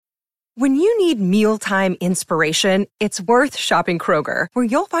When you need mealtime inspiration, it's worth shopping Kroger, where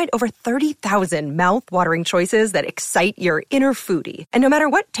you'll find over 30,000 mouth-watering choices that excite your inner foodie. And no matter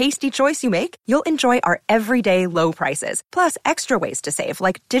what tasty choice you make, you'll enjoy our everyday low prices, plus extra ways to save,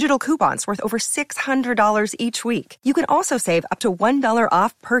 like digital coupons worth over $600 each week. You can also save up to $1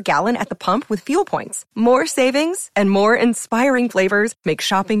 off per gallon at the pump with fuel points. More savings and more inspiring flavors make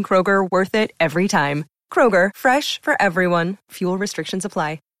shopping Kroger worth it every time. Kroger, fresh for everyone. Fuel restrictions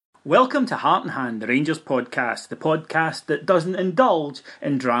apply. Welcome to Heart and Hand, the Rangers podcast, the podcast that doesn't indulge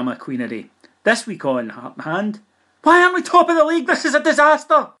in drama queenery. This week on Heart and Hand, why aren't we top of the league? This is a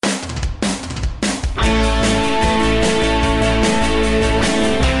disaster!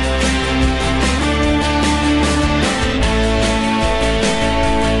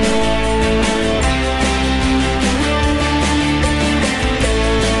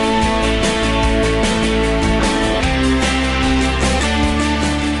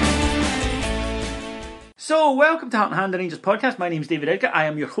 So, welcome to Heart and Hand, the Rangers podcast. My name's David Edgar. I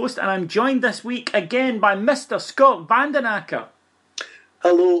am your host, and I'm joined this week again by Mr. Scott Vandenacker.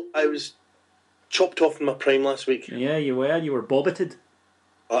 Hello, I was chopped off in my prime last week. Yeah, you were. You were bobbited.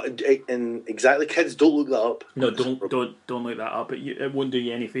 And exactly, kids, don't look that up. No, don't look that up. It won't do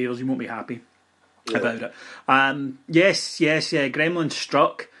you any favours. You won't be happy about it. Yes. Gremlin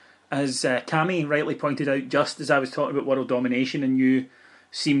struck, as Cammy rightly pointed out, just as I was talking about world domination, and you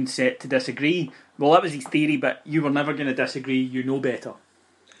seemed set to disagree. Well, that was his theory, but you were never going to disagree. You know better.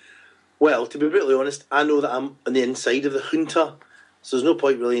 Well, to be brutally honest, I know that I'm on the inside of the junta, so there's no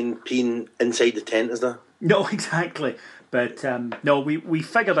point really in being inside the tent, is there? No, exactly. But no, we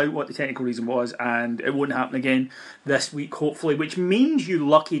figured out what the technical reason was, and it won't happen again this week, hopefully, which means, you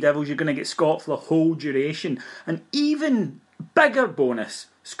lucky devils, you're going to get Scott for the whole duration. An even bigger bonus,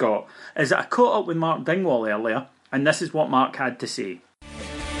 Scott, is that I caught up with Mark Dingwall earlier, and this is what Mark had to say.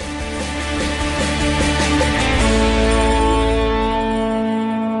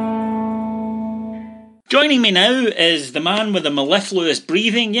 Joining me now is the man with the mellifluous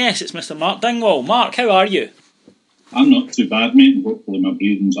breathing. Yes, it's Mr. Mark Dingwall. Mark, how are you? I'm not too bad, mate, and hopefully my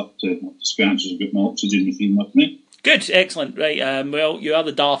breathing's up to scratch. I've got my oxygen machine with me. Good, excellent. Right, well, you are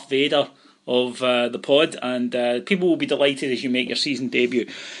the Darth Vader of the pod, and people will be delighted as you make your season debut.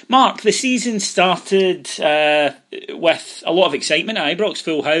 Mark, the season started with a lot of excitement at Ibrox,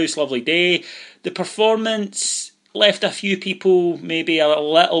 full house, lovely day. The performance left a few people maybe a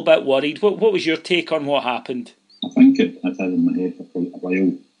little bit worried. What was your take on what happened? I think I'd had in my head for quite a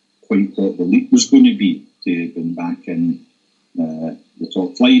while quite what the league was going to be to bring back in the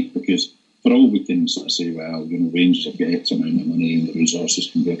top flight, because for all we can sort of say, well, Rangers have got X amount of money and the resources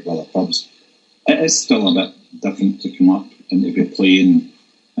compared to other clubs, it is still a bit different to come up and to be playing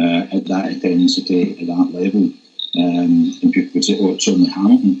at that intensity, at that level. And people would say, oh, it's only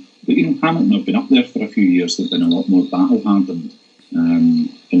Hamilton. But, Hamilton have been up there for a few years. They've been a lot more battle-hardened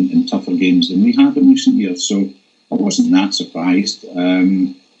in tougher games than we have in recent years. So I wasn't that surprised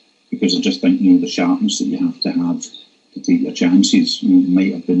because I just think, the sharpness that you have to take your chances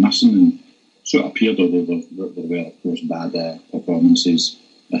might have been missing. And so it appeared, although there were, of course, bad performances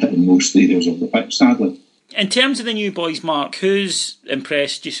in most areas of the pitch, sadly. In terms of the new boys, Mark, who's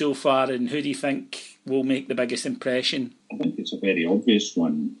impressed you so far, and who do you think will make the biggest impression? I think it's a very obvious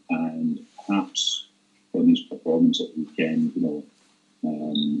one, and perhaps on his performance at the weekend, you'd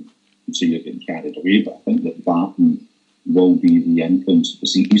say you're getting carried away, but I think that Barton will be the influence of the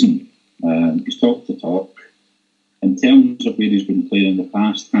season. He's talked the talk. In terms of where he's been playing in the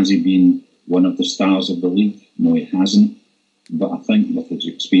past, has he been one of the stars of the league? No, he hasn't. But I think with his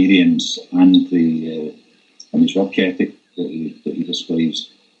experience and his work ethic that he displays,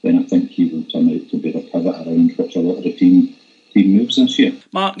 then I think he will turn out to be the pivot around which a lot of the team moves this year.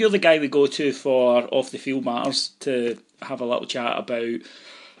 Mark, you're the guy we go to for off-the-field matters to have a little chat about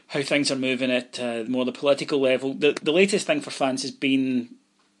how things are moving at more the political level. The latest thing for fans has been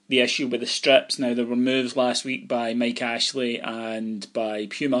the issue with the strips. Now, there were moves last week by Mike Ashley and by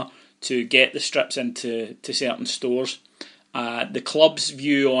Puma to get the strips into certain stores. The club's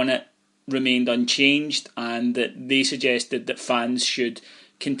view on it remained unchanged, and that they suggested that fans should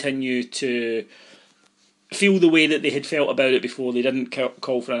continue to feel the way that they had felt about it before. They didn't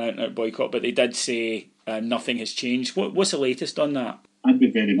call for an out-and-out boycott, but they did say nothing has changed. What's the latest on that? I'd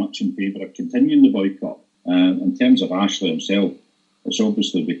be very much in favour of continuing the boycott. In terms of Ashley himself, it's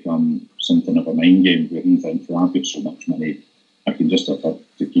obviously become something of a mind game where he thinks, well, I've got so much money, I can just afford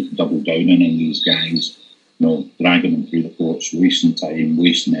to keep double down on these guys, dragging them through the courts, wasting time,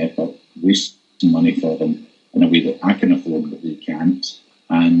 wasting effort, wasting money for them in a way that I can afford but they can't.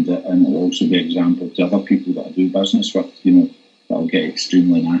 And it'll also be an example to other people that I do business with, that'll get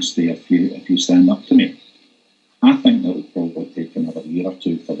extremely nasty if you stand up to me. I think that will probably take another year or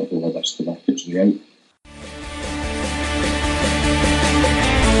two for all of this to work its way out.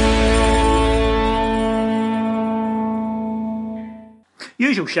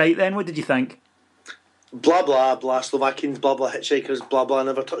 Usual shite then, what did you think? Blah blah blah, Slovakians, blah blah, hitchhikers, blah blah,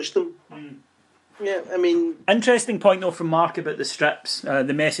 never touched them. Yeah, I mean... Interesting point though from Mark about the strips. The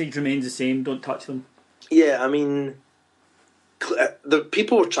message remains the same, don't touch them. Yeah, I mean... The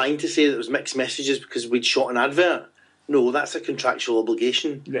people were trying to say that it was mixed messages because we'd shot an advert. No, that's a contractual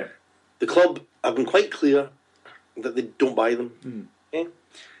obligation. Yeah. The club have been quite clear that they don't buy them. Okay? And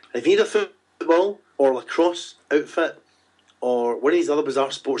if you need a football or lacrosse outfit or one of these other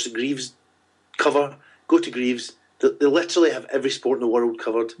bizarre sports that Greaves cover, go to Greaves. They literally have every sport in the world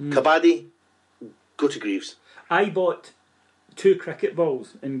covered. Kabaddi, go to Greaves. I bought 2 cricket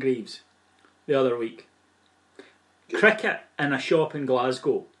balls in Greaves the other week. Cricket in a shop in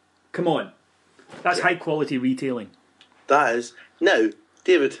Glasgow. Come on. That's high quality retailing. That is. Now,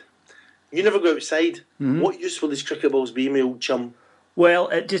 David, you never go outside. What use will these cricket balls be, my old chum? Well,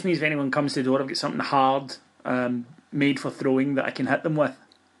 it just means if anyone comes to the door, I've got something hard made for throwing that I can hit them with.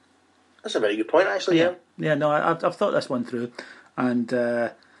 That's a very good point, actually, yeah. Yeah, no, I've thought this one through. And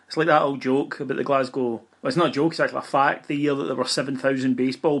it's like that old joke about the Glasgow... Well, it's not a joke, it's actually a fact. The year that there were 7,000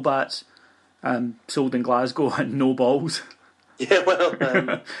 baseball bats sold in Glasgow and no balls. Yeah,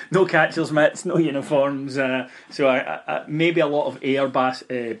 well... no catcher's mitts, no uniforms. So I maybe a lot of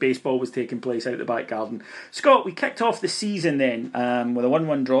baseball was taking place out the back garden. Scott, we kicked off the season then with a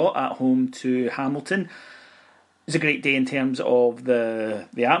 1-1 draw at home to Hamilton. It was a great day in terms of the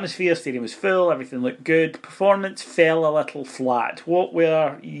atmosphere. Stadium was full, everything looked good. Performance fell a little flat. What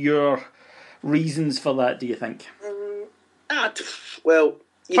were your reasons for that, do you think? Well...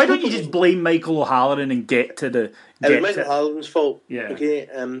 Why don't you just blame Michael O'Halloran and get to the... It was Michael O'Halloran's fault. Yeah. Okay.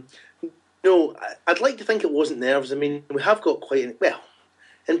 No, I'd like to think it wasn't nerves. I mean, we have got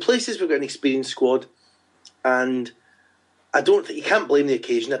in places we've got an experienced squad, and I don't think you can't blame the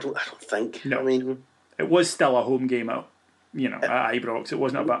occasion. I don't think. No. I mean, it was still a home game at Ibrox. It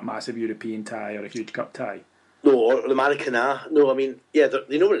wasn't a massive European tie or a huge cup tie. No, or the Maracana. No, I mean, yeah,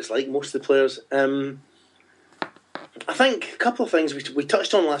 they know what it's like. Most of the players. I think a couple of things we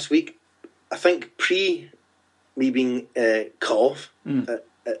touched on last week. I think pre me being cut off at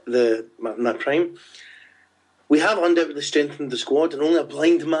my prime, we have undoubtedly strengthened the squad, and only a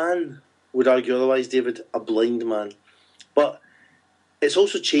blind man would argue otherwise, David. A blind man. But it's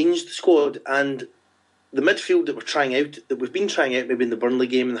also changed the squad, and the midfield that we've been trying out maybe in the Burnley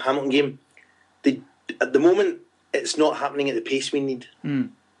game and the Hamilton game, at the moment it's not happening at the pace we need.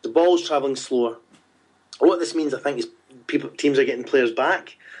 The ball's travelling slower. What this means, I think, is teams are getting players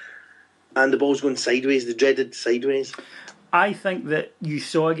back and the ball's going sideways, the dreaded sideways. I think that you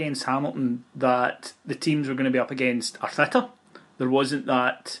saw against Hamilton that the teams we're going to be up against are fitter. There wasn't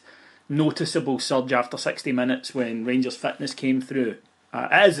that noticeable surge after 60 minutes when Rangers' fitness came through.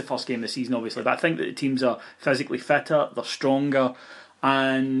 It is the first game of the season, obviously, but I think that the teams are physically fitter, they're stronger,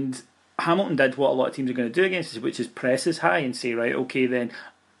 and Hamilton did what a lot of teams are going to do against us, which is press us high and say, right, okay, then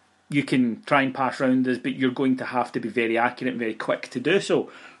you can try and pass round us, but you're going to have to be very accurate and very quick to do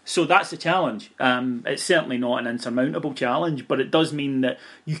so. So that's the challenge. It's certainly not an insurmountable challenge, but it does mean that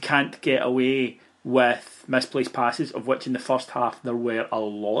you can't get away with misplaced passes, of which in the first half there were a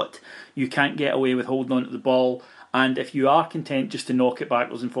lot. You can't get away with holding on to the ball, and if you are content just to knock it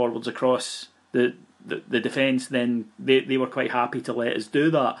backwards and forwards across the defence, then they were quite happy to let us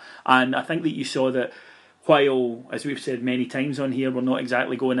do that. And I think that you saw that while, as we've said many times on here, we're not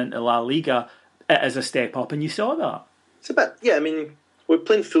exactly going into La Liga, it is a step up, and you saw that. It's a bit, yeah, I mean, we're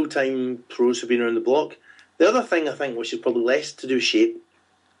playing full-time pros who've been around the block. The other thing I think, which is probably less to do with shape,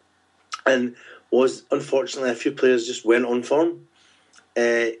 and was, unfortunately, a few players just weren't on form.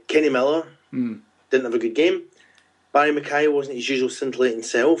 Kenny Miller didn't have a good game. Barry Mackay wasn't his usual scintillating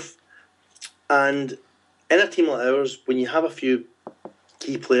self. And in a team like ours, when you have a few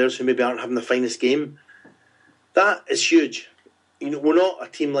key players who maybe aren't having the finest game, that is huge. You know, we're not a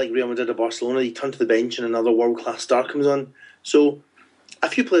team like Real Madrid or Barcelona. You turn to the bench and another world-class star comes on. So a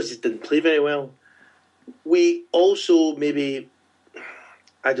few players just didn't play very well. We also maybe,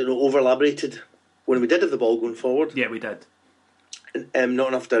 over-elaborated when we did have the ball going forward. Yeah, we did. Not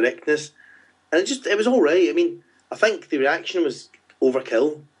enough directness. And it was all right. I mean, I think the reaction was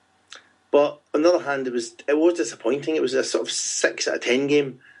overkill. But on the other hand, it was disappointing. It was a sort of 6 out of 10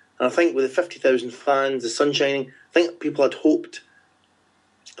 game. And I think with the 50,000 fans, the sun shining, I think people had hoped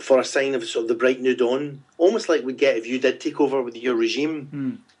for a sign of sort of the bright new dawn, almost like we'd get if you did take over with your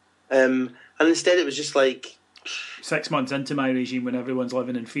regime. And instead it was just like 6 months into my regime, when everyone's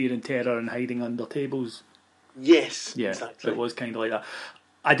living in fear and terror and hiding under tables. Yes, yeah, exactly. It was kind of like that.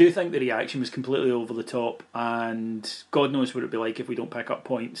 I do think the reaction was completely over the top, and God knows what it'd be like if we don't pick up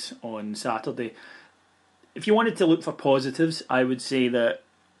points on Saturday. If you wanted to look for positives, I would say that,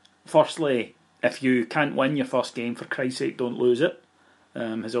 firstly, if you can't win your first game, for Christ's sake, don't lose it.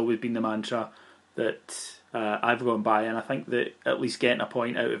 Has always been the mantra that I've gone by, and I think that at least getting a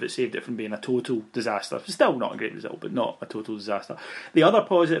point out of it saved it from being a total disaster. Still not a great result, but not a total disaster. The other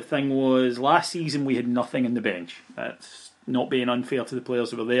positive thing was last season we had nothing in the bench. That's not being unfair to the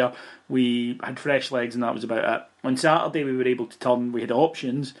players who were there. We had fresh legs and that was about it. On Saturday we were able to turn, we had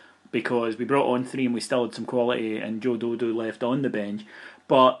options because we brought on 3 and we still had some quality, and Joe Dodo left on the bench.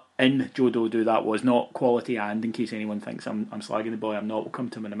 But in Joe Dodo that was not quality, and in case anyone thinks I'm slagging the boy, I'm not. We'll come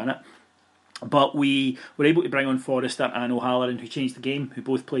to him in a minute. But we were able to bring on Forrester and O'Halloran, who changed the game, who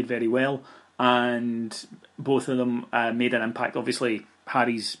both played very well, and both of them made an impact. Obviously,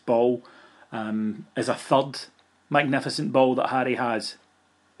 Harry's ball is a third magnificent ball that Harry has.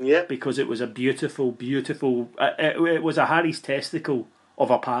 Yeah. Because it was a beautiful, beautiful... it was a Harry's testicle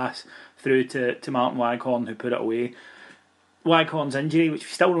of a pass through to Martin Waghorn, who put it away. Waghorn's injury, which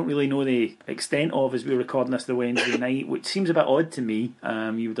we still don't really know the extent of as we were recording this the Wednesday night, which seems a bit odd to me.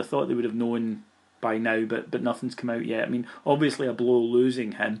 You would have thought they would have known by now, but nothing's come out yet. I mean, obviously a blow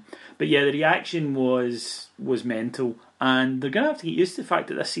losing him. But yeah, the reaction was mental. And they're going to have to get used to the fact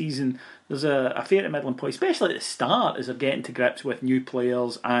that this season there's a fair to middling point, especially at the start, as they're getting to grips with new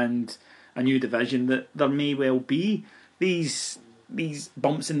players and a new division, that there may well be these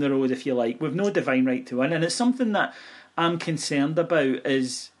bumps in the road, if you like, with no divine right to win. And it's something that I'm concerned about,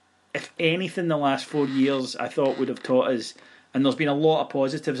 is if anything the last 4 years I thought would have taught us, and there's been a lot of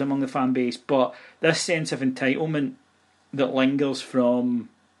positives among the fan base, but this sense of entitlement that lingers from,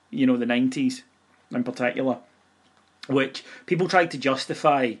 the 90s in particular, which people tried to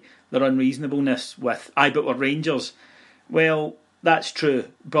justify their unreasonableness with, but we're Rangers. Well, that's true,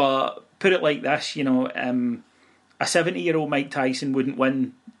 but put it like this, a 70-year-old Mike Tyson wouldn't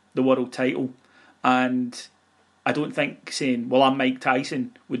win the world title, and I don't think saying, well, I'm Mike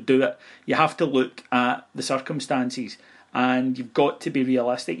Tyson would do it. You have to look at the circumstances, and you've got to be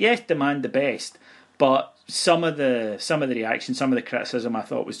realistic. Yes, demand the best, but some of the reaction, some of the criticism, I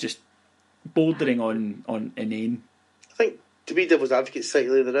thought was just bouldering on inane. I think, to be devil's advocate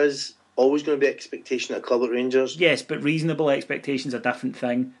slightly, there is always going to be expectation at a club like Rangers. Yes, but reasonable expectation is a different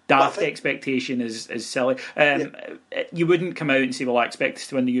thing. Daft expectation is silly. You wouldn't come out and say, well, I expect us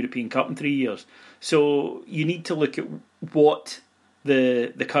to win the European Cup in 3 years. So you need to look at what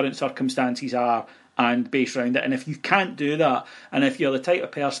the current circumstances are and base around it. And if you can't do that, and if you're the type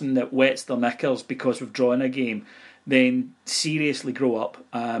of person that wets their knickers because we've drawn a game, then seriously grow up.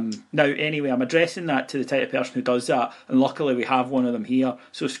 Now, anyway, I'm addressing that to the type of person who does that, and luckily we have one of them here.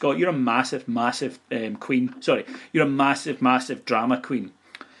 So, Scott, you're a massive, massive queen. Sorry, you're a massive, massive drama queen.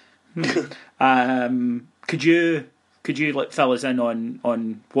 Could you fill us in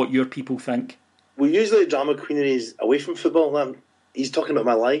on what your people think? Well, usually drama queen is away from football. He's talking about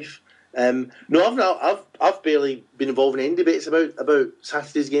my life. No, I've barely been involved in any debates about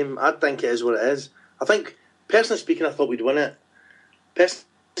Saturday's game. I think it is what it is. I think, personally speaking, I thought we'd win it. Personally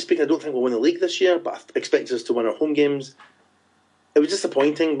speaking, I don't think we'll win the league this year, but I expect us to win our home games. It was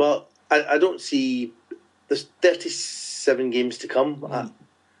disappointing, but I don't see... There's 37 games to come.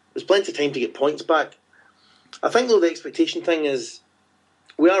 There's plenty of time to get points back. I think, though, the expectation thing is,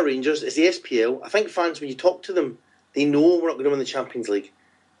 we are Rangers, it's the SPL. I think fans, when you talk to them, they know we're not going to win the Champions League.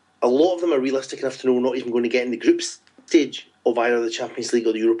 A lot of them are realistic enough to know we're not even going to get in the group stage of either the Champions League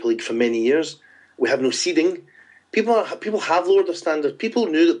or the Europa League for many years. We have no seeding. People have lowered their standards. People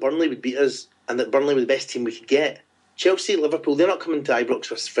knew that Burnley would beat us and that Burnley were the best team we could get. Chelsea, Liverpool, they're not coming to Ibrox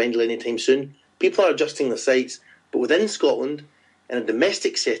for friendly anytime soon. People are adjusting their sights. But within Scotland, in a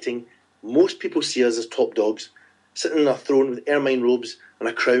domestic setting, most people see us as top dogs, sitting on a throne with ermine robes and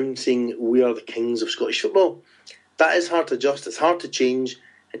a crown saying we are the kings of Scottish football. That is hard to adjust. It's hard to change.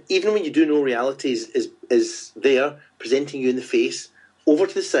 And even when you do know reality is there, presenting you in the face, over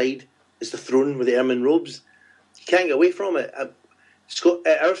to the side is the throne with the ermine robes. You can't get away from it.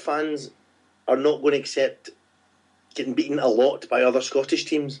 Our fans are not going to accept getting beaten a lot by other Scottish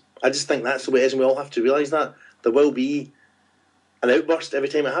teams. I just think that's the way it is, and we all have to realise that. There will be an outburst every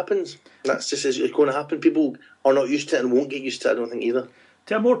time it happens. That's just as it's going to happen. People are not used to it and won't get used to it, I don't think, either.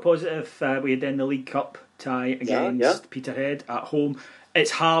 To a more positive, we had in the League Cup tie against Peterhead at home.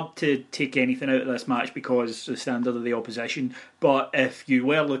 It's hard to take anything out of this match because of the standard of the opposition, but if you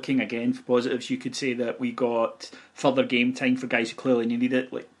were looking again for positives, you could say that we got further game time for guys who clearly needed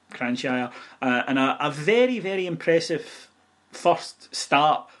it, like Cranshire, and a very, very impressive first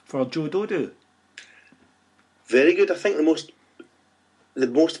start for Joe Dodo. Very good. I think the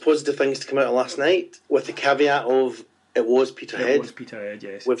most positive things to come out of last night, with the caveat of it was Peterhead. It was Peterhead,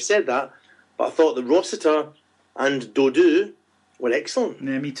 yes. We've said that, but I thought that Rossiter and Dodo were excellent.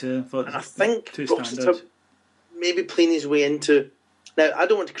 Yeah, me too. And I think two Rossiter standards. maybe playing his way into... Now, I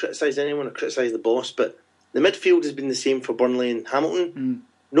don't want to criticise anyone or criticise the boss, but the midfield has been the same for Burnley and Hamilton.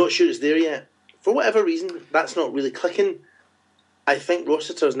 Not sure it's there yet. For whatever reason, that's not really clicking. I think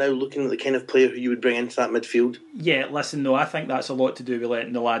Rossiter is now looking at the kind of player who you would bring into that midfield. Yeah, listen, no, I think that's a lot to do with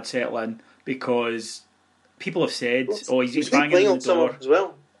letting the lad settle in, because people have said, he's banging on the door as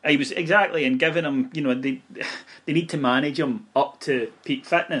well. He was exactly, and giving him, they need to manage him up to peak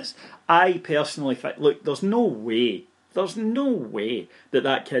fitness. I personally think, look, there's no way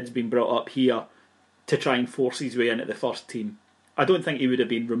that kid's been brought up here to try and force his way into the first team. I don't think he would have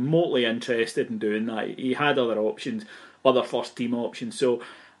been remotely interested in doing that. He had other options, other first team options. So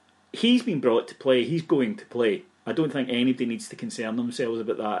he's been brought to play. He's going to play. I don't think anybody needs to concern themselves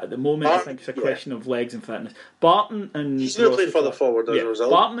about that. At the moment, I think it's a question of legs and fitness. Barton and he's going to play further forward as a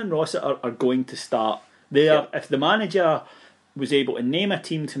result. Barton and Rossiter are going to start. If the manager was able to name a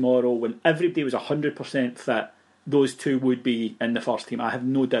team tomorrow when everybody was 100% fit, those two would be in the first team. I have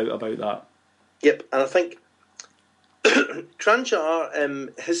no doubt about that. Yep, and I think Cranshire,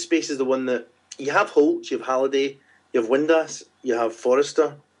 his space is the one that you have Holt, you have Halliday, you have Windass, you have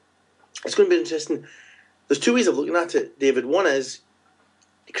Forrester. It's going to be interesting. There's two ways of looking at it, David. One is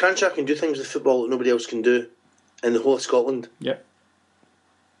Cranshire can do things with football that nobody else can do in the whole of Scotland. Yep.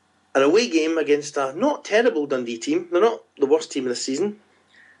 An away game against a not terrible Dundee team. They're not the worst team of the season.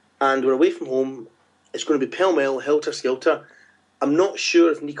 And we're away from home. It's going to be pell-mell, helter-skelter. I'm not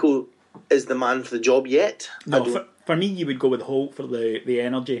sure if Nico is the man for the job yet. No, for me, you would go with Holt for the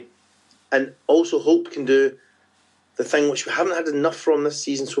energy. And also Hope can do the thing which we haven't had enough from this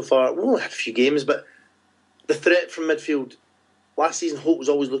season so far. We've only had a few games, but the threat from midfield. Last season, Hope was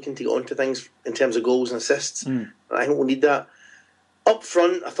always looking to get onto things in terms of goals and assists. I think we'll need that. Up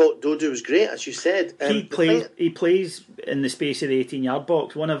front, I thought Dodo was great, as you said. He plays in the space of the 18-yard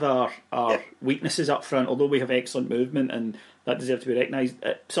box. One of our weaknesses up front, although we have excellent movement and that deserves to be recognised,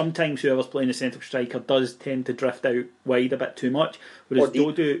 sometimes whoever's playing the central striker does tend to drift out wide a bit too much, whereas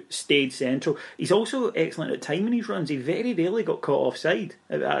Dodo stayed central. He's also excellent at timing his runs. He very rarely got caught offside.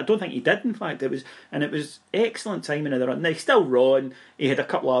 I don't think he did, in fact. It was excellent timing of the run. Now, he's still raw, and he had a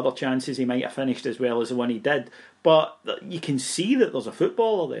couple of other chances he might have finished as well as the one he did, but you can see that there's a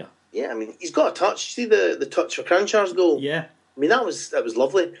footballer there. Yeah, I mean, he's got a touch. See the touch for Cranshire's goal? Yeah. I mean, that was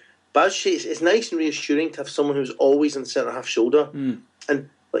lovely. But as you say, it's nice and reassuring to have someone who's always on the centre-half shoulder. And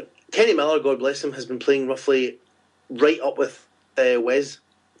like Kenny Miller, God bless him, has been playing roughly right up with Wes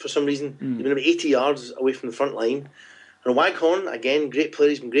for some reason. He's been about 80 yards away from the front line. And Waghorn, again, great player,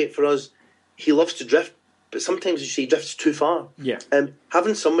 he's been great for us. He loves to drift, but sometimes you see he drifts too far. Yeah.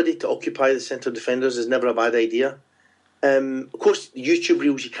 Having somebody to occupy the centre defenders is never a bad idea. Of course, YouTube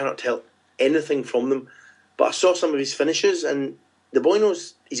reels, you cannot tell anything from them. But I saw some of his finishes, and the boy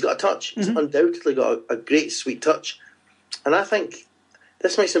knows he's got a touch. He's undoubtedly got a great, sweet touch. And I think,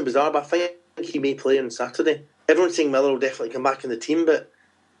 this might sound bizarre, but I think he may play on Saturday. Everyone's saying Miller will definitely come back in the team, but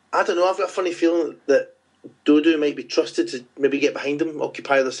I don't know, I've got a funny feeling that Dodo might be trusted to maybe get behind him,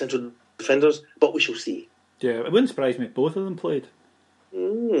 occupy the central defenders, but we shall see. Yeah, it wouldn't surprise me if both of them played.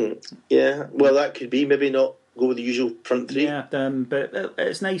 Yeah, well, that could be. Maybe not go with the usual front three. Yeah, but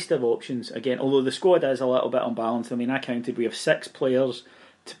it's nice to have options again. Although the squad is a little bit unbalanced. I mean, I counted we have 6 players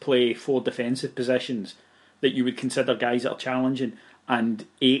to play 4 defensive positions that you would consider guys that are challenging, and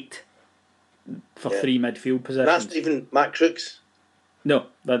 8 for 3 midfield positions. That's not even Matt Crooks. No,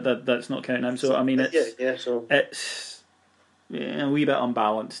 that's not counting him. So I mean, it's a wee bit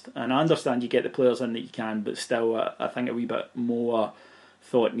unbalanced, and I understand you get the players in that you can, but still, I think a wee bit more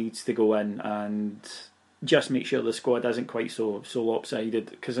thought needs to go in and just make sure the squad isn't quite so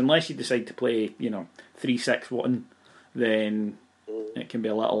lopsided. Because unless you decide to play, 3-6-1, then it can be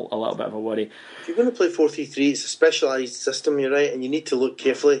a little bit of a worry. If you're going to play 4-3-3, it's a specialised system, you're right, and you need to look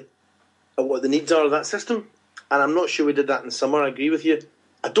carefully at what the needs are of that system. And I'm not sure we did that in the summer. I agree with you.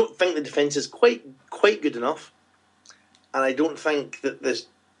 I don't think the defence is quite good enough, and I don't think that the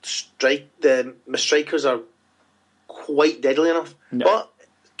strikers are quite deadly enough. No. But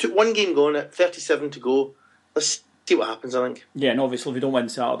took 1 game going at 37 to go. Let's see what happens, I think. Yeah, and obviously if we don't win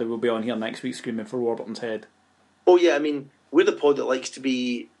Saturday, we'll be on here next week screaming for Warburton's head. Oh yeah, I mean, we're the pod that likes to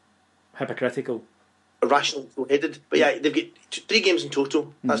be hypocritical, irrational-headed. But yeah, they've got 3 games in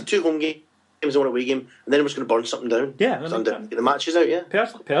total. That's 2 home games games on away game, and then we're just going to burn something down. Yeah, get the matches out. Yeah.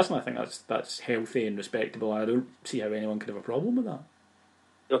 Personally, I think that's healthy and respectable. I don't see how anyone could have a problem with that.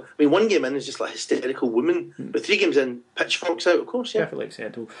 You know, I mean, one game in is just like hysterical women, but 3 games in, pitchforks out, of course. Yeah. Perfectly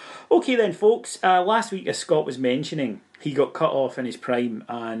acceptable. Okay, then, folks. Last week, as Scott was mentioning, he got cut off in his prime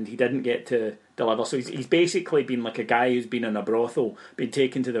and he didn't get to deliver. So he's basically been like a guy who's been in a brothel, been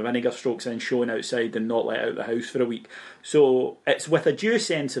taken to the vinegar strokes and shown outside and not let out the house for a week. So it's with a due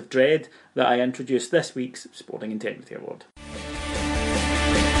sense of dread that I introduce this week's Sporting Integrity Award.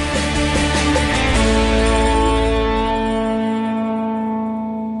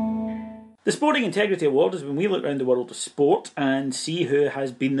 The Sporting Integrity Award is when we look around the world of sport and see who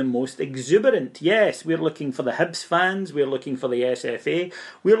has been the most exuberant. Yes, we're looking for the Hibs fans, we're looking for the SFA,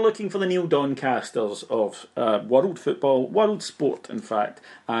 we're looking for the Neil Doncasters of world football, world sport in fact,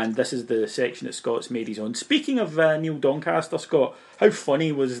 and this is the section that Scott's made his own. Speaking of Neil Doncaster, Scott, how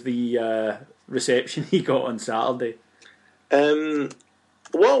funny was the reception he got on Saturday?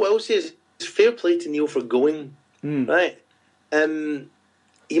 What I will say is fair play to Neil for going, right?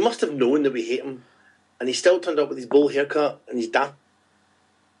 He must have known that we hate him, and he still turned up with his bowl haircut and his daft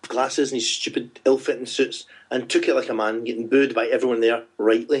glasses and his stupid ill-fitting suits and took it like a man, getting booed by everyone there,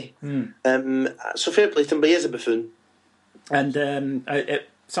 rightly. So fair play to him, but he is a buffoon. And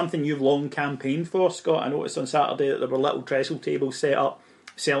something you've long campaigned for, Scott. I noticed on Saturday that there were little trestle tables set up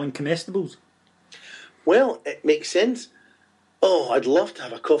selling comestibles. Well, it makes sense. Oh, I'd love to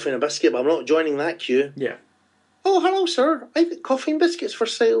have a coffee and a biscuit, but I'm not joining that queue. Yeah. Oh, hello, sir. I've got coffee and biscuits for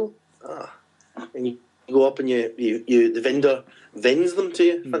sale. And you go up and the vendor vends them to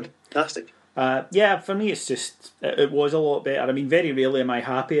you. Fantastic. Yeah, for me it was a lot better. I mean, very rarely am I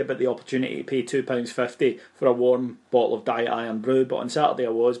happy about the opportunity to pay £2.50 for a warm bottle of Diet Iron Brew, but on Saturday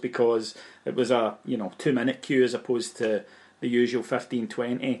I was, because it was a 2-minute queue as opposed to the usual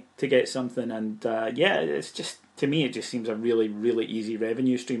 15-20 to get something. And it's just, to me, it just seems a really, really easy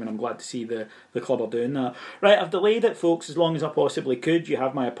revenue stream, and I'm glad to see the club are doing that. Right, I've delayed it, folks, as long as I possibly could. You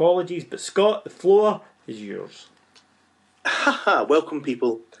have my apologies, but Scott, the floor is yours. Haha, welcome,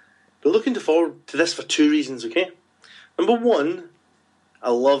 people. We're looking forward to this for 2 reasons, okay? Number one,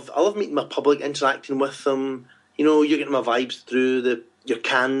 I love meeting my public, interacting with them. You know, you're getting my vibes through your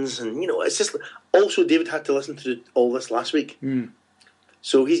cans, and, it's just... Also, David had to listen to all this last week.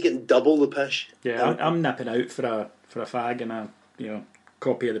 So he's getting double the push. Yeah, I'm nipping out for a fag and a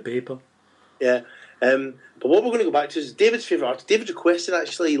copy of the paper. Yeah, but what we're going to go back to is David's favourite artist. David requested,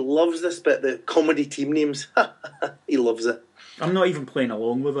 actually, he loves this bit, the comedy team names. He loves it. I'm not even playing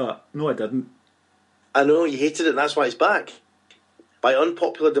along with that. No, I didn't. I know, you hated it, and that's why it's back. By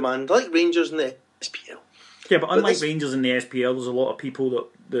unpopular demand, like Rangers in the SPL. Yeah, but unlike Rangers in the SPL, there's a lot of people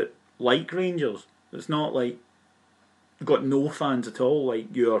that like Rangers. It's not like got no fans at all,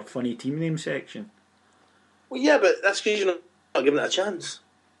 like your funny team name section. Well, yeah, but that's because you're not giving it a chance.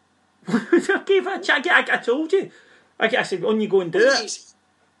 I gave it a chance. I told you. I said, on you go and do it.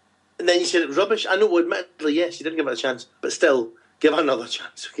 And then you said it was rubbish. I know, well, admittedly, yes, you didn't give it a chance, but still, give it another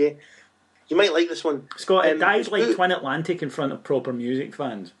chance, okay? You might like this one. Scott, it dies like Twin Atlantic in front of proper music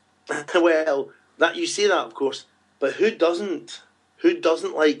fans. Well, that you say that, of course, but who doesn't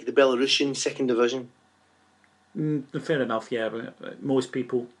like the Belarusian second division? Fair enough, yeah, but most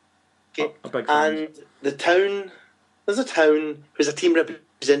people are big fans. And there's a town who's a team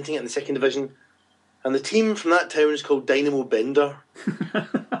representing it in the second division, and the team from that town is called Dynamo Bender.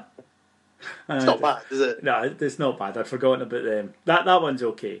 It's not bad, is it? No, it's not bad. I'd forgotten about them. That one's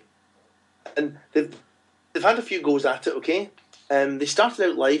okay. And they've had a few goes at it, okay? They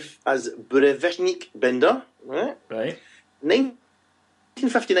started out life as Burevestnik Bender, right? Right.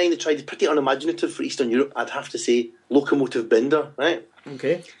 1959, they tried pretty unimaginative for Eastern Europe, I'd have to say, Lokomotiv Bender, right?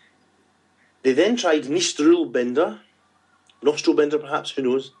 Okay. They then tried Nistrul Bender, Nostril Bender perhaps, who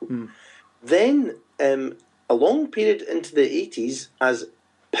knows? Then, a long period into the 80s as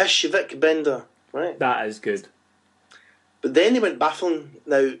Peshvik Bender, right? That is good. But then they went baffling.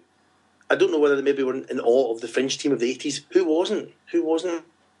 Now, I don't know whether they maybe were in awe of the French team of the 80s. Who wasn't?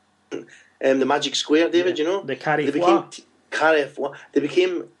 The Magic Square, David, yeah. You know? The Carré Foie. They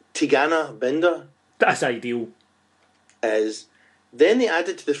became Tigana Bender. That's ideal. Then they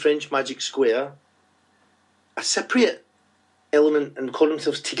added to the French Magic Square a Cypriot element and called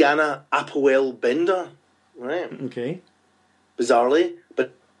themselves Tigana Apoel Bender. Right? Okay. Bizarrely.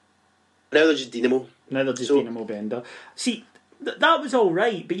 But now they're just Dynamo. Dynamo Bender. See, that was all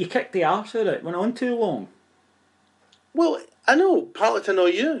right, but you kicked the arse out of it. It went on too long. Well, I know. Partly to know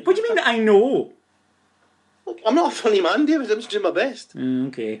you. What do you mean that I know? Look, I'm not a funny man, David. I'm just doing my best.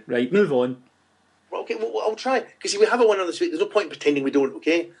 Okay, right. Move on. Okay, well, I'll try. Because we have a winner this week. There's no point in pretending we don't,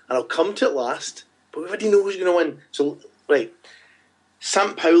 okay? And I'll come to it last. But we already know who's going to win. So, right.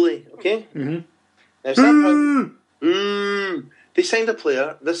 St. Pauli, okay? Mm-hmm. Now, St. Pauli... They signed a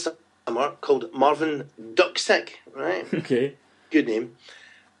player this summer called Marvin Duckstick, right? Okay. Good name.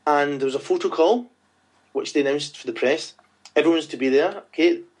 And there was a photo call, which they announced for the press. Everyone's to be there,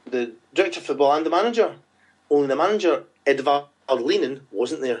 okay? The director of football and the manager. Only the manager, Edvard Lenin,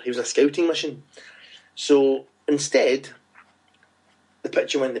 wasn't there. He was on a scouting mission. So instead, the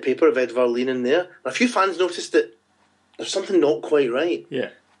picture went in the paper of Edvard Lenin there. And a few fans noticed that there's something not quite right. Yeah.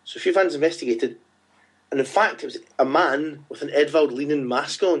 So a few fans investigated. And in fact, it was a man with an Edvard Lenin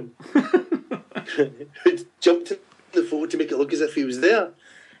mask on who jumped in the photo to make it look as if he was there.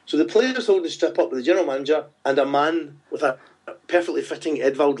 So the players holding the strip up with the general manager and a man with a perfectly fitting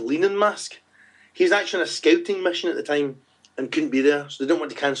Edvard Lenin mask. He was actually on a scouting mission at the time and couldn't be there, so they didn't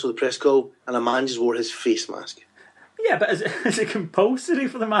want to cancel the press call, and a man just wore his face mask. Yeah, but is it compulsory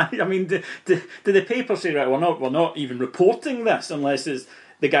for the man? I mean, do the paper say, right, we're not even reporting this unless it's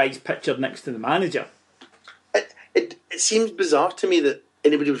the guy's pictured next to the manager? It seems bizarre to me that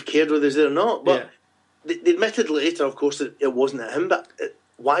anybody would have cared whether he's there or not, but they admitted later, of course, that it wasn't at him, but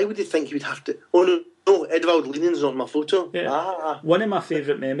why would they think he would have to... Oh, no, Edvard Lenin's not in my photo. Yeah. One of my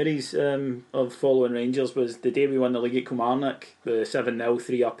favourite memories of following Rangers was the day we won the league at Kilmarnock, the 7-0,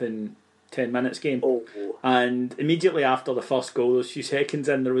 3-up in 10 minutes game. Oh. And immediately after the first goal, those few seconds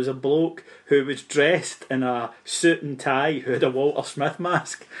in, there was a bloke who was dressed in a suit and tie who had a Walter Smith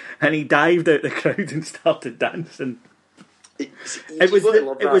mask, and he dived out the crowd and started dancing. It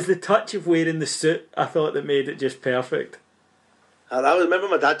was the touch of wearing the suit, I thought, that made it just perfect. I remember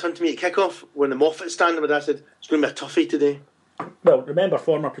my dad turned to me at kick-off when the Moffat stand, and my dad said, it's going to be a toughie today. Well, remember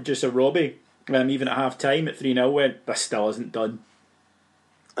former producer Robbie, even at half-time at 3-0 went, this still isn't done.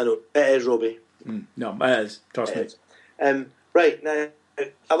 I know, it is Robbie. No, it is, trust me. Right, now,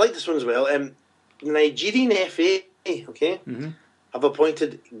 I like this one as well. Nigerian FA, okay, have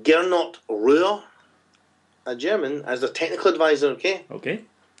appointed Gernot Rohr, a German, as their technical advisor, okay? Okay.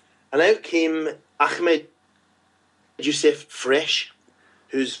 And out came Ahmed Youssef Fresh,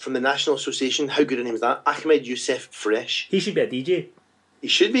 who's from the National Association. How good a name is that? Ahmed Youssef Fresh. He should be a DJ. He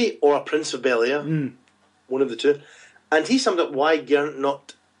should be, or a Prince of Bel-Air. One of the two. And he summed up why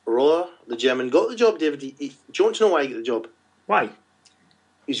Gernot Rohr, the German, got the job, David. Do you want to know why he got the job? Why?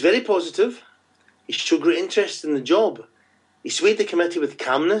 He was very positive. He showed great interest in the job. He swayed the committee with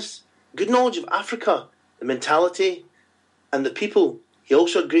calmness, good knowledge of Africa, the mentality, and the people. He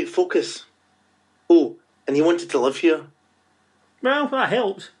also had great focus. Oh, and he wanted to live here. Well, that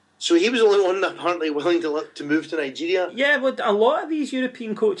helps. So he was the only one apparently willing to move to Nigeria. Yeah, but a lot of these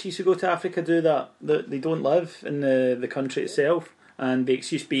European coaches who go to Africa do that. They don't live in the country itself. And the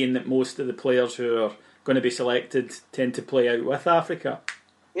excuse being that most of the players who are going to be selected tend to play out with Africa.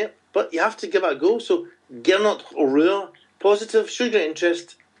 Yeah, but you have to give it a go. So Gernot Rohr, positive, showed great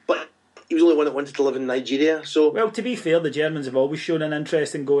interest, but he was the only one that wanted to live in Nigeria. So, well, to be fair, the Germans have always shown an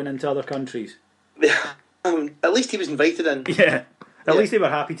interest in going into other countries. At least he was invited in. Yeah. At least they were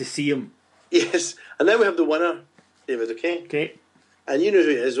happy to see him. Yes. And then we have the winner, David, okay? Okay. And you know who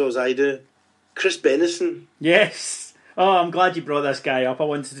it is as well as I do. Chris Benison. Yes. Oh, I'm glad you brought this guy up. I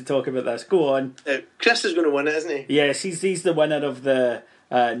wanted to talk about this. Go on. Chris is going to win it, isn't he? Yes, he's the winner of the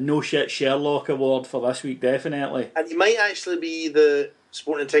No Shit Sherlock Award for this week, definitely. And he might actually be the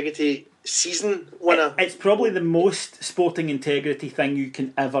Sporting Integrity season winner. It's probably the most sporting integrity thing you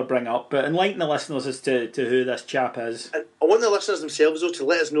can ever bring up, but enlighten the listeners as to who this chap is. And I want the listeners themselves, though, to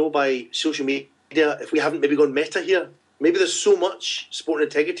let us know by social media if we haven't maybe gone meta here. Maybe there's so much sporting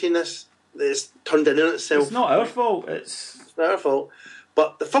integrity in this that it's turned in on itself. It's not our fault. It's not our fault.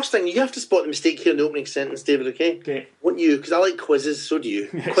 But the first thing, you have to spot the mistake here in the opening sentence, David, okay? Okay. Won't you? Because I like quizzes, so do you.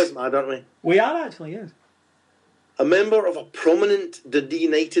 Yes. Quiz mad, aren't we? We are actually, yes. A member of a prominent Dundee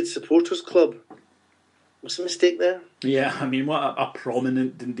United supporters club. What's the mistake there? Yeah, I mean, what a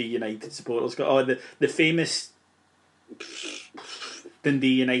prominent Dundee United supporters club. Oh, the famous Dundee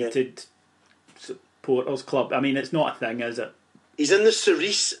United supporters club. I mean, it's not a thing, is it? He's in the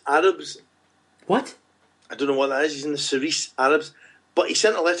Cerise Arabs. What? I don't know what that is. He's in the Cerise Arabs. But he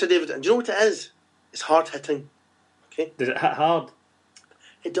sent a letter, David, and do you know what it is? It's hard-hitting. Okay? Does it hit hard?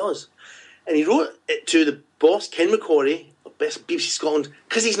 It does. And he wrote it to the boss, Ken McCorry, of BBC Scotland,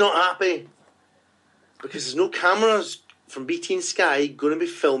 because he's not happy. Because there's no cameras from BT and Sky going to be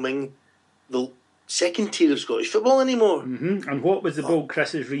filming the second tier of Scottish football anymore. Mm-hmm. And what was the bold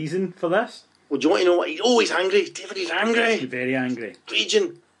Chris's reason for this? Well, do you want to know what? He's angry. David, he's angry. He's very angry.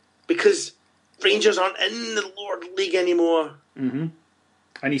 Raging. Because Rangers aren't in the lower league anymore. Mm-hmm.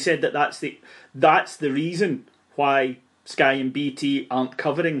 And he said that that's the reason why Sky and BT aren't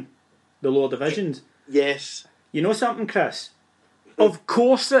covering the lower divisions. Yes. You know something, Chris? Of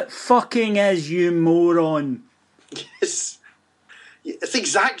course it fucking is, you moron. Yes. It's the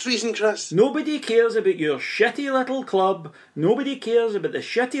exact reason, Chris. Nobody cares about your shitty little club. Nobody cares about the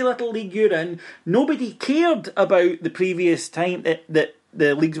shitty little league you're in. Nobody cared about the previous time that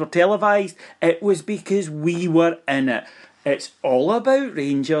the leagues were televised. It was because we were in it. It's all about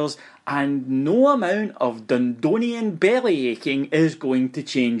Rangers, and no amount of Dundonian belly aching is going to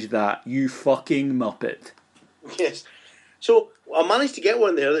change that, you fucking muppet. Yes. So I managed to get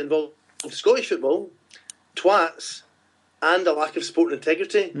one there that involved Scottish football, twats, and a lack of sport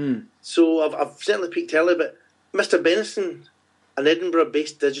integrity. So I've certainly peaked early, but Mr. Benison, an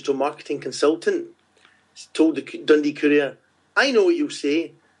Edinburgh-based digital marketing consultant, told the Dundee Courier, "I know what you'll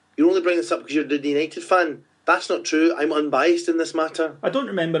say. You only bring this up because you're a Dundee United fan. That's not true. I'm unbiased in this matter." I don't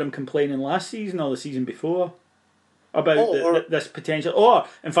remember him complaining last season or the season before about this potential. Or,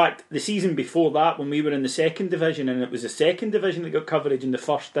 in fact, the season before that, when we were in the second division, and it was the second division that got coverage and the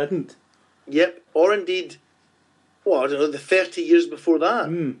first didn't. Yep. Or indeed, I don't know, the 30 years before that,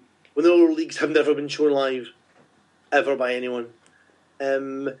 when the lower leagues have never been shown live, ever by anyone.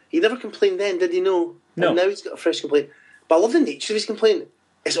 He never complained then, did he? No. And now he's got a fresh complaint. But I love the nature of his complaint.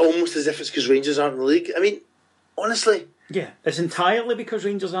 It's almost as if it's because Rangers aren't in the league. I mean, honestly. Yeah, it's entirely because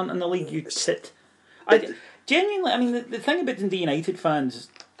Rangers aren't in the league, you tit. Genuinely, I mean, the thing about Dundee United fans,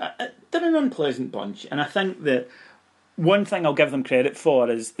 they're an unpleasant bunch. And I think that one thing I'll give them credit for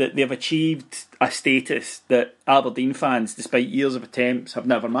is that they've achieved a status that Aberdeen fans, despite years of attempts, have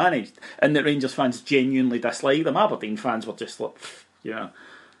never managed, and that Rangers fans genuinely dislike them. Aberdeen fans were just like,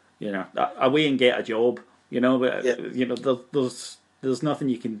 away and get a job, But there's nothing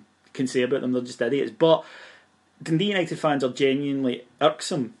you can say about them. They're just idiots. But Dundee United fans are genuinely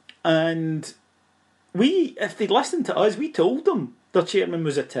irksome, and if they'd listened to us, we told them their chairman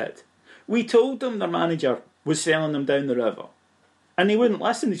was a tit. We told them their manager was selling them down the river. And they wouldn't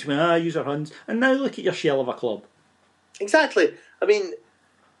listen. They went, use our Huns. And now look at your shell of a club. Exactly. I mean,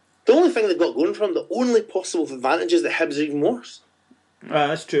 the only thing they've got going for them, the only possible advantage is that Hibs are even worse.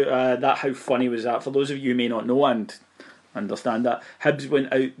 That's true. How funny was that? For those of you who may not know and understand that, Hibs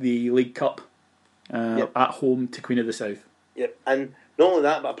went out the League Cup at home to Queen of the South. Yep. And not only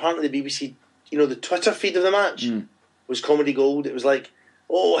that, but apparently the BBC, the Twitter feed of the match was comedy gold. It was like,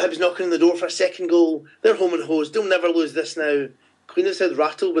 Hibs knocking on the door for a second goal. They're home and hosed. They'll never lose this now. Queen of the South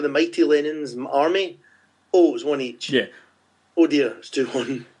rattled with the mighty Lenin's army. It was one each. Yeah. Oh dear, it's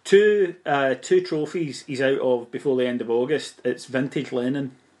 2-1. Two trophies he's out of before the end of August. It's vintage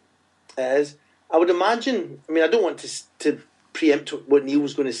Lenin. It is. I would imagine, I don't want to preempt what Neil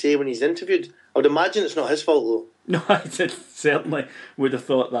was going to say when he's interviewed. I would imagine it's not his fault though. No, I certainly would have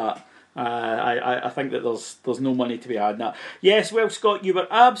thought that. I think that there's no money to be had in that. Yes, well, Scott, you were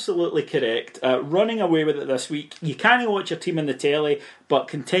absolutely correct. Running away with it this week. You can't watch your team in the telly, but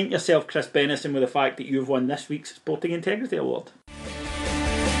content yourself, Chris Benison, with the fact that you've won this week's Sporting Integrity Award.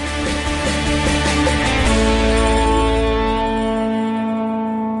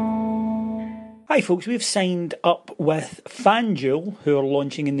 Hi folks, we've signed up with FanDuel, who are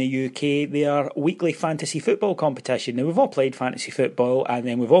launching in the UK their weekly fantasy football competition. Now, we've all played fantasy football and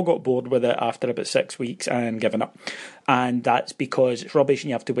then we've all got bored with it after about 6 weeks and given up. And that's because it's rubbish and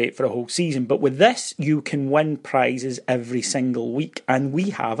you have to wait for a whole season. But with this, you can win prizes every single week. And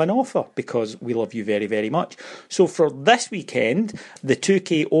we have an offer because we love you very, very much. So for this weekend, the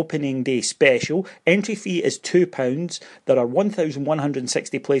 2K opening day special, entry fee is £2. There are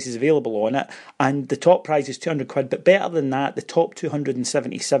 1,160 places available on it. And the top prize is £200. But better than that, the top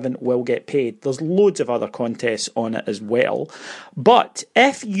 277 will get paid. There's loads of other contests on it as well. But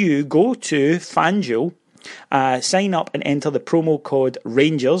if you go to FanDuel, sign up and enter the promo code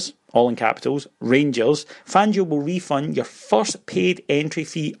RANGERS, all in capitals, RANGERS, FanDuel will refund your first paid entry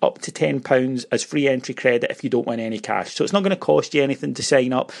fee up to £10 as free entry credit if you don't win any cash. So it's not going to cost you anything to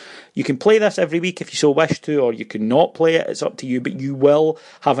sign up. You can play this every week if you so wish to, or you can not play it, it's up to you, but you will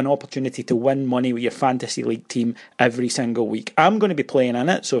have an opportunity to win money with your fantasy league team every single week. I'm going to be playing in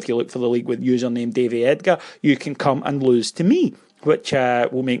it, so if you look for the league with username Davey Edgar, you can come and lose to me, which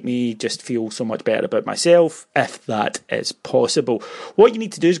will make me just feel so much better about myself, if that is possible. What you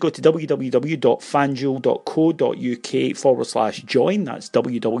need to do is go to www.fanduel.co.uk/join. That's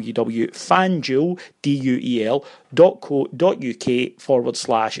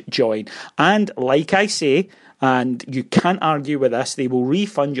www.fanduel.co.uk/join. And like I say, and you can't argue with this, they will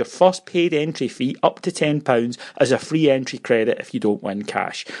refund your first paid entry fee up to £10 as a free entry credit if you don't win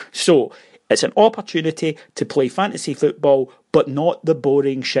cash. So, It's an opportunity to play fantasy football, but not the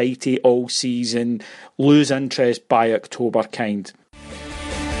boring, shitey, all-season, lose interest by October kind.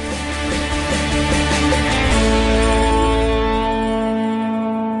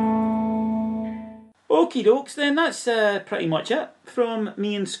 Okie dokes then, that's pretty much it from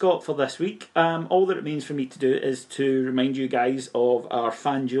me and Scott for this week. All that it means for me to do is to remind you guys of our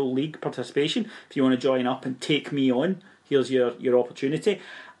FanDuel League participation. If you want to join up and take me on, here's your opportunity.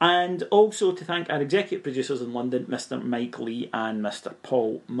 And also to thank our executive producers in London, Mr. Mike Lee and Mr.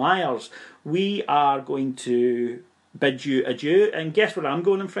 Paul Myers. We are going to bid you adieu, and guess where I'm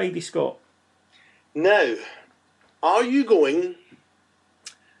going on Friday, Scott? Now, are you going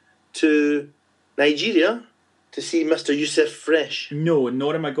to Nigeria to see Mr. Youssef Fresh? No,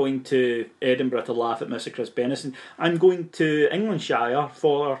 nor am I going to Edinburgh to laugh at Mr. Chris Benison. I'm going to Englandshire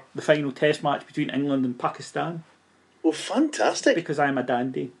for the final test match between England and Pakistan. Oh, fantastic. Because I'm a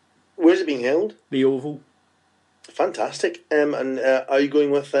dandy. Where's it being held? The Oval. Fantastic. And are you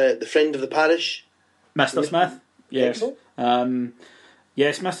going with the friend of the parish? Mr. Smith? Yes.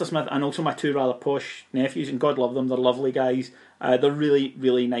 Yes, Mr. Smith, and also my two rather posh nephews, and God love them, they're lovely guys. They're really,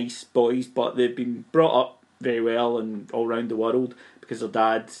 really nice boys, but they've been brought up very well and all around the world because their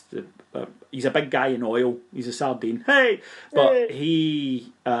dad's he's a big guy in oil. He's a sardine. Hey! But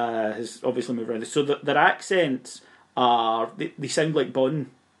he has obviously moved around. So their accents are, they sound like Bond,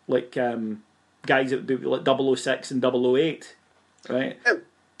 like guys that would be like 006 and 008, right?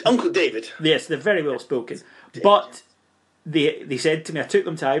 Uncle David. Yes, they're very well spoken. But they said to me, I took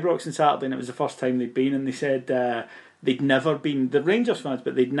them to Ibrox on Saturday and it was the first time they'd been, and they said they'd never been, they're Rangers fans,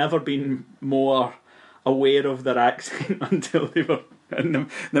 but they'd never been more aware of their accent until they were in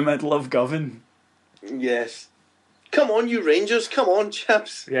the middle of Govan. Yes. Come on, you Rangers, come on,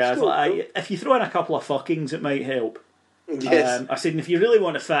 chaps. Yeah, if you throw in a couple of fuckings, it might help. Yes. I said, and if you really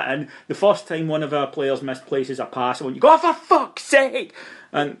want to fit in, the first time one of our players misplaces a pass, I want you to go, oh, for fuck's sake!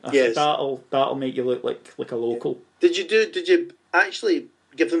 And I said, that'll make you look like a local. Did you actually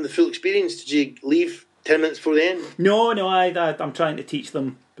give them the full experience? Did you leave 10 minutes before the end? No, I'm trying to teach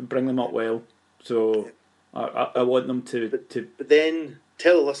them and bring them up well. So I want them to... But then,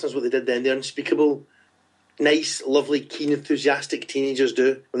 tell the listeners what they did then. The unspeakable, nice, lovely, keen, enthusiastic teenagers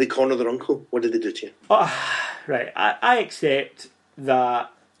do when they corner their uncle. What did they do to you? Right, I accept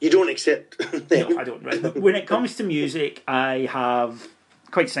that... You don't accept them? No, I don't. Right. But when it comes to music, I have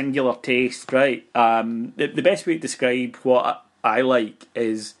quite singular taste, right? The best way to describe what I like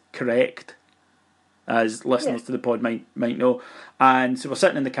is correct, as listeners to the pod might know. And so we're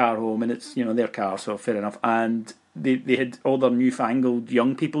sitting in the car home, and it's their car, so fair enough. And they had all their newfangled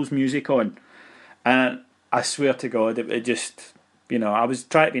young people's music on, and I swear to God, it just I was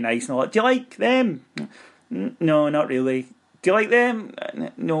trying to be nice and all that. Do you like them? No, not really. Do you like them?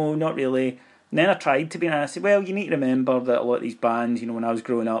 No, not really. And then I tried to be nice. I said, well, you need to remember that a lot of these bands, when I was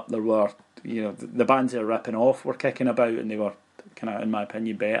growing up, there were, the bands that were ripping off were kicking about, and they were kind of, in my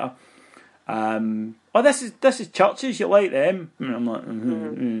opinion, better. This is Churches, you like them? And I'm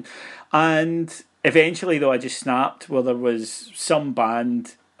like, And eventually, though, I just snapped where there was some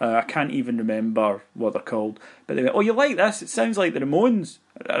band, I can't even remember what they're called, but they went, oh, you like this? It sounds like the Ramones.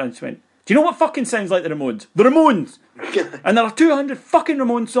 And I just went, do you know what fucking sounds like the Ramones? The Ramones! And there are 200 fucking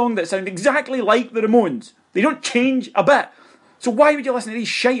Ramones songs that sound exactly like the Ramones. They don't change a bit. So why would you listen to these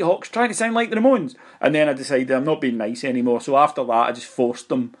shitehawks trying to sound like the Ramones? And then I decided I'm not being nice anymore. So after that, I just forced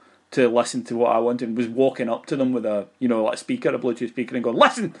them to listen to what I wanted and was walking up to them with a, like a speaker, a Bluetooth speaker, and going,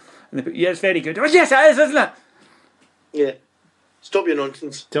 listen! And they put, yeah, it's very good. I went, yes, it is, isn't it? Yeah. Stop your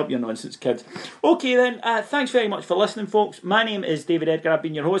nonsense. Stop your nonsense, kids. Okay then, thanks very much for listening, folks. My name is David Edgar, I've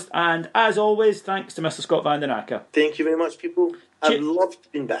been your host, and as always, thanks to Mr. Scott Van Den Akker. Thank you very much, people. I've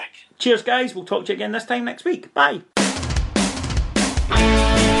loved being back. Cheers, guys. We'll talk to you again this time next week. Bye.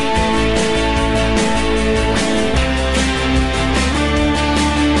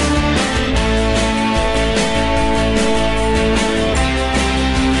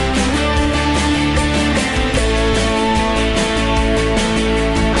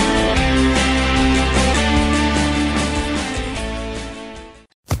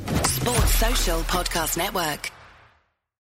 Podcast Network.